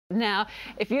Now,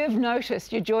 if you've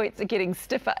noticed your joints are getting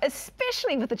stiffer,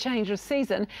 especially with the change of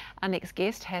season, our next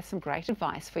guest has some great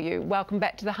advice for you. Welcome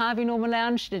back to the Harvey Norman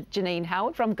Lounge, Janeen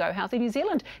Howard from Go Healthy New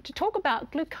Zealand to talk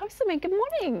about glucosamine. Good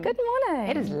morning. Good morning.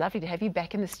 It is lovely to have you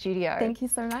back in the studio. Thank you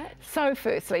so much. So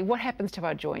firstly, what happens to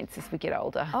our joints as we get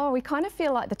older? Oh, we kind of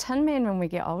feel like the Tin Man when we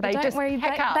get older, They don't just we?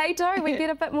 pack up. They do. We get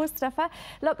a bit more stiffer.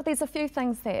 Look, there's a few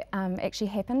things that actually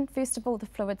happen. First of all, the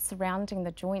fluids surrounding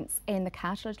the joints and the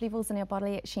cartilage levels in our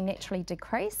body actually naturally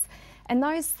decrease. And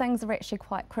those things are actually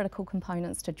quite critical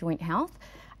components to joint health.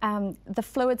 The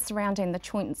fluid surrounding the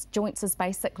joints is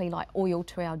basically like oil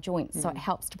to our joints, so it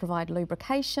helps to provide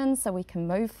lubrication so we can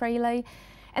move freely.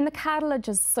 And the cartilage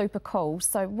is super cool,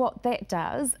 so what that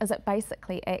does is it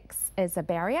basically acts as a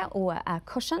barrier or a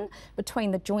cushion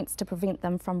between the joints to prevent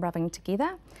them from rubbing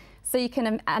together. So you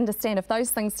can understand if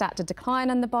those things start to decline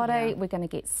in the body, we're going to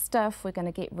get stiff, we're going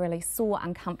to get really sore,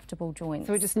 uncomfortable joints.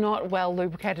 So we're just not well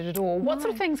lubricated at all. What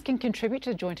sort of things can contribute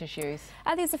to joint issues?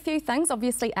 There's a few things.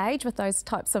 Obviously age, with those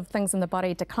types of things in the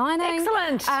body declining.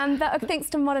 Excellent. But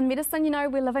thanks to modern medicine, you know,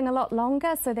 we're living a lot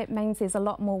longer, so that means there's a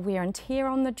lot more wear and tear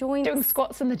on the joints. Doing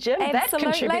squats in the gym, Absolutely.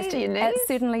 that contributes to your knees. It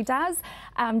certainly does.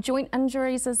 Joint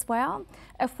injuries as well.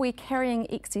 If we're carrying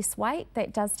excess weight,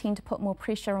 that does tend to put more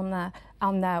pressure on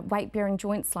the weight-bearing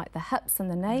joints like the hips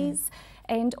and the knees.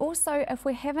 And also, if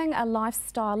we're having a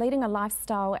lifestyle, leading a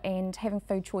lifestyle and having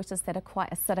food choices that are quite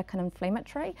acidic and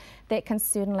inflammatory, that can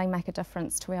certainly make a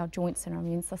difference to our joints and our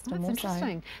immune system. That's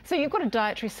interesting. So you've got a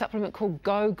dietary supplement called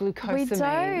Go Glucosamine. We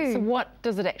do. So what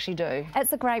does it actually do?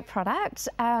 It's a great product.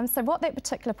 So what that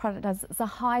particular product does is a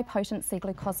high-potency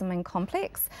glucosamine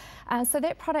complex. So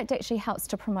that product actually helps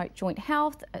to promote joint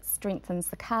health, it strengthens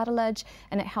the cartilage,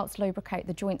 and it helps lubricate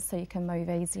the joints so you can move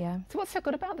easier. So what's so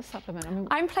good about the supplement?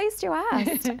 I'm pleased you asked.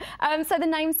 So the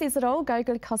name says it all, Go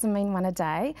Glucosamine 1 a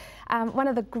day. One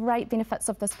of the great benefits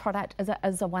of this product is it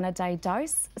is a 1 a day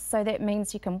dose. So that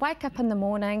means you can wake up in the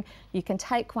morning, you can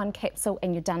take 1 capsule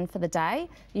and you're done for the day.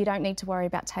 You don't need to worry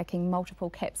about taking multiple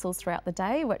capsules throughout the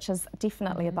day, which is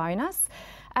definitely a bonus.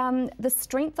 The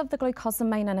strength of the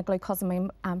glucosamine in a glucosamine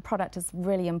product is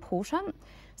really important.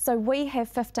 So we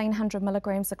have 1,500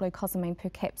 milligrams of glucosamine per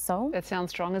capsule. That sounds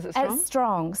strong. Is it strong? It's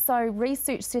strong. So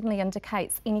research certainly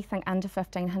indicates anything under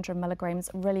 1,500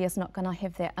 milligrams really is not going to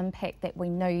have that impact that we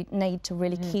need to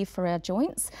really care for our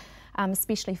joints,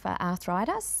 especially for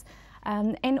arthritis.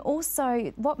 And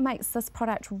also, what makes this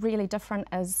product really different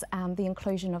is the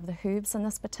inclusion of the herbs in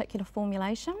this particular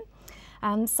formulation.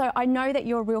 So I know that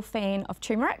you're a real fan of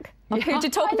turmeric. I've heard you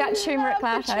talk about turmeric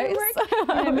lattes. You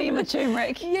know me and my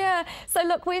turmeric. Yeah. So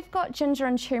look, we've got ginger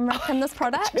and turmeric in this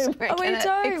product. Turmeric we in do.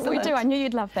 it. We Excellent. do. I knew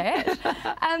you'd love that.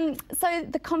 So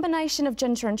the combination of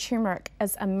ginger and turmeric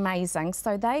is amazing.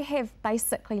 So they have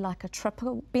basically like a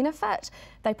triple benefit.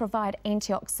 They provide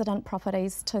antioxidant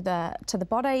properties to the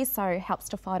body, so helps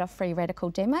to fight off free radical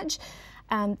damage.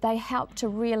 They help to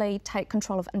really take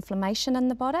control of inflammation in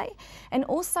the body, and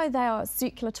also they are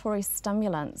circulatory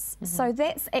stimulants. So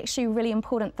that's actually really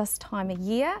important this time of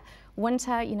year.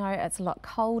 Winter, you know, it's a lot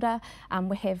colder.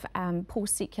 We have poor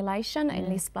circulation and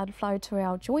less blood flow to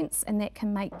our joints, and that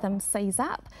can make them seize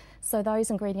up. So those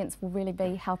ingredients will really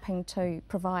be helping to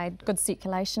provide good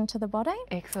circulation to the body.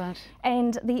 Excellent.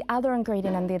 And the other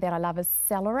ingredient in there that I love is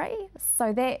celery.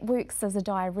 So that works as a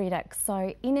diuretic.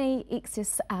 So any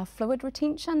excess fluid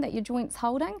retention that your joint's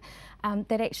holding,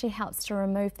 that actually helps to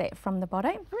remove that from the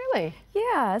body. Really?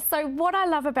 Yeah. So what I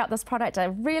love about this product,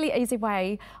 a really easy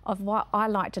way of what I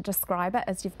like to describe it,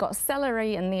 is you've got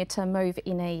celery in there to move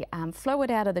any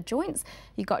fluid out of the joints.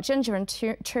 You've got ginger and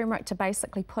turmeric to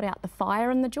basically put out the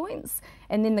fire in the joints.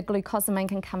 And then the glucosamine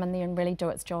can come in there and really do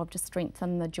its job to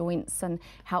strengthen the joints and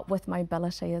help with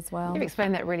mobility as well. You've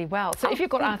explained that really well. So if you've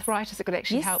got arthritis, it could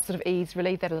actually help sort of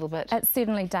relieve that a little bit. It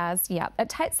certainly does, yeah. It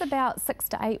takes about 6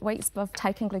 to 8 weeks of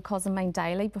taking glucosamine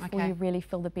daily before you really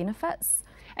feel the benefits.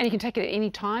 And you can take it at any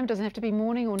time? Doesn't have to be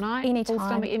morning or night? Any Full time.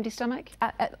 stomach, empty stomach?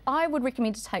 I would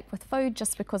recommend to take with food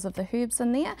just because of the herbs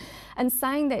in there. And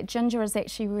saying that ginger is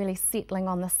actually really settling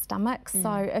on the stomach.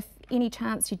 So if any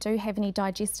chance you do have any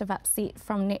digestive upset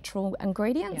from natural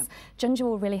ingredients, ginger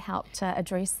will really help to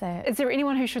address that. Is there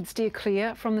anyone who should steer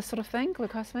clear from this sort of thing,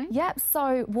 glucosamine? Yep,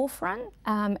 so warfarin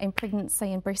and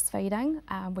pregnancy and breastfeeding,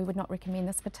 we would not recommend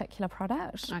this particular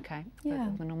product. Okay, yeah.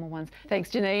 the normal ones. Thanks,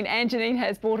 Janeen. And Janeen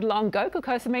has brought along Go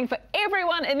Glucosamine for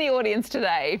everyone in the audience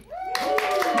today.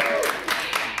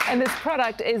 And this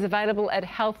product is available at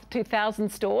Health 2000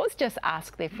 stores. Just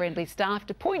ask their friendly staff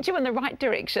to point you in the right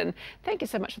direction. Thank you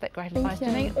so much for that great advice,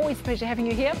 Janeen. Always a pleasure having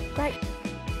you here. Great.